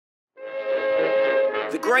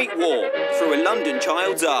The Great War, through a London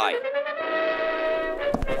child's eye.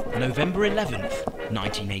 November 11th,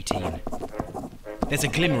 1918. There's a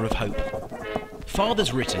glimmer of hope.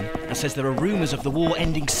 Father's written and says there are rumours of the war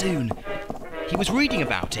ending soon. He was reading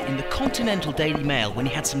about it in the Continental Daily Mail when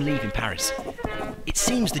he had some leave in Paris. It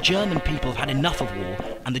seems the German people have had enough of war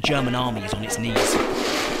and the German army is on its knees.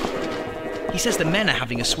 He says the men are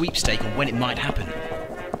having a sweepstake on when it might happen.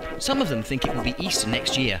 Some of them think it will be Easter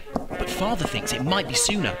next year, but Father thinks it might be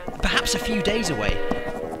sooner, perhaps a few days away.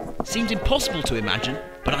 Seems impossible to imagine,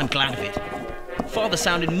 but I'm glad of it. Father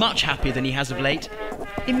sounded much happier than he has of late.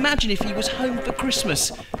 Imagine if he was home for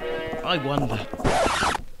Christmas. I wonder.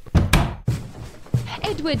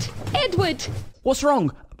 Edward! Edward! What's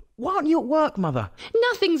wrong? Why aren't you at work, Mother?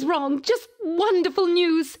 Nothing's wrong, just wonderful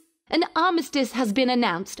news. An armistice has been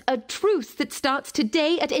announced, a truce that starts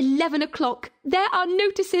today at 11 o'clock. There are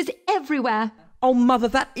notices everywhere. Oh, Mother,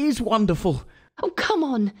 that is wonderful. Oh, come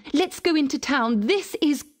on, let's go into town. This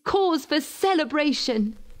is cause for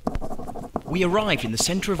celebration. We arrived in the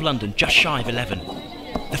centre of London just shy of 11.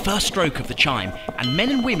 The first stroke of the chime, and men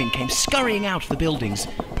and women came scurrying out of the buildings.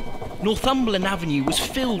 Northumberland Avenue was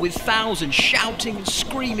filled with thousands shouting and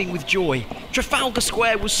screaming with joy. Trafalgar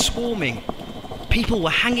Square was swarming. People were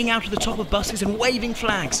hanging out of the top of buses and waving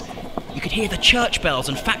flags. You could hear the church bells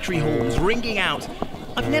and factory horns ringing out.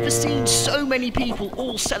 I've never seen so many people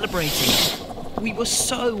all celebrating. We were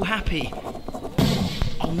so happy.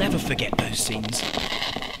 I'll never forget those scenes.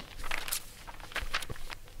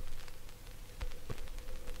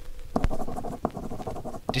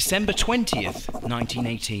 December 20th,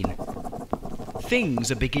 1918.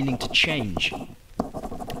 Things are beginning to change.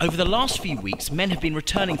 Over the last few weeks, men have been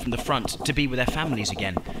returning from the front to be with their families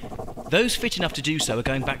again. Those fit enough to do so are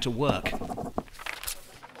going back to work.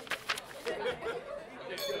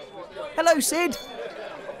 Hello, Sid.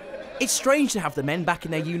 It's strange to have the men back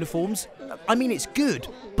in their uniforms. I mean, it's good,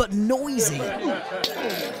 but noisy.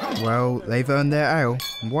 Well, they've earned their ale.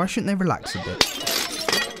 Why shouldn't they relax a bit?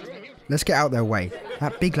 Let's get out their way.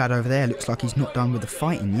 That big lad over there looks like he's not done with the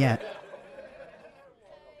fighting yet.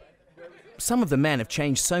 Some of the men have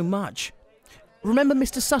changed so much. Remember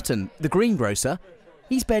Mr. Sutton, the greengrocer?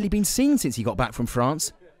 He's barely been seen since he got back from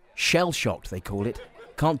France. Shell-shocked, they call it.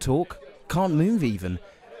 Can't talk, can't move even.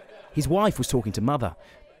 His wife was talking to Mother.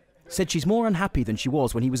 Said she's more unhappy than she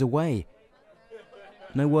was when he was away.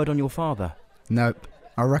 No word on your father? Nope.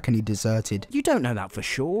 I reckon he deserted. You don't know that for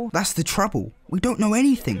sure. That's the trouble. We don't know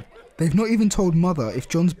anything. They've not even told Mother if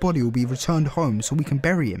John's body will be returned home so we can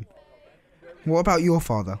bury him. What about your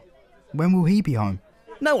father? When will he be home?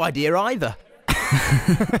 No idea either.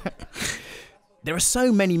 There are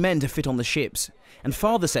so many men to fit on the ships, and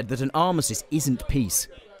Father said that an armistice isn't peace.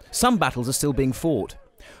 Some battles are still being fought.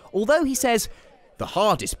 Although he says the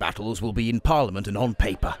hardest battles will be in Parliament and on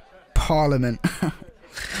paper. Parliament?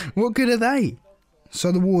 What good are they?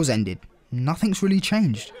 So the war's ended. Nothing's really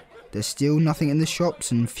changed. There's still nothing in the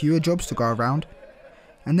shops and fewer jobs to go around.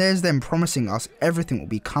 And there's them promising us everything will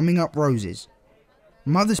be coming up roses.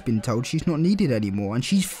 Mother's been told she's not needed anymore and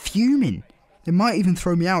she's fuming. They might even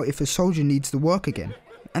throw me out if a soldier needs to work again.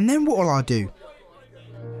 And then what'll I do?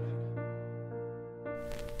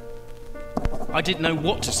 I didn't know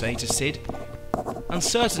what to say to Sid.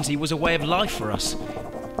 Uncertainty was a way of life for us.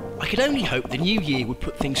 I could only hope the new year would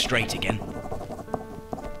put things straight again.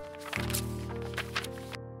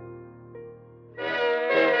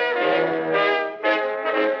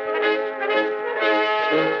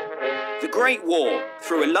 The Great War,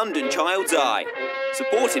 through a London child's eye.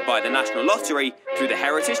 Supported by the National Lottery through the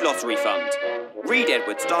Heritage Lottery Fund. Read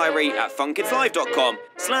Edward's diary at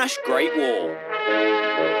funkitslive.com/Great War.